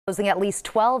Closing at least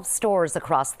 12 stores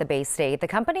across the Bay State. The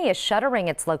company is shuttering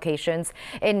its locations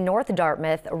in North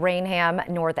Dartmouth, Raynham,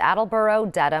 North Attleboro,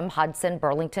 Dedham, Hudson,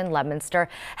 Burlington, Leominster,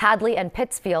 Hadley and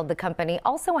Pittsfield. The company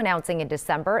also announcing in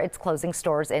December it's closing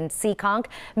stores in Seekonk,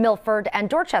 Milford and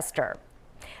Dorchester.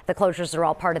 The closures are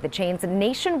all part of the chain's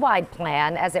nationwide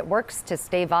plan as it works to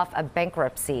stave off a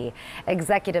bankruptcy.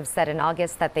 Executives said in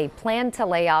August that they plan to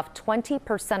lay off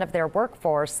 20% of their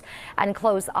workforce and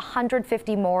close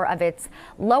 150 more of its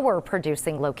lower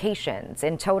producing locations.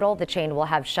 In total, the chain will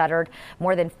have shuttered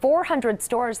more than 400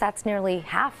 stores. That's nearly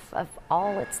half of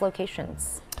all its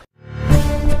locations.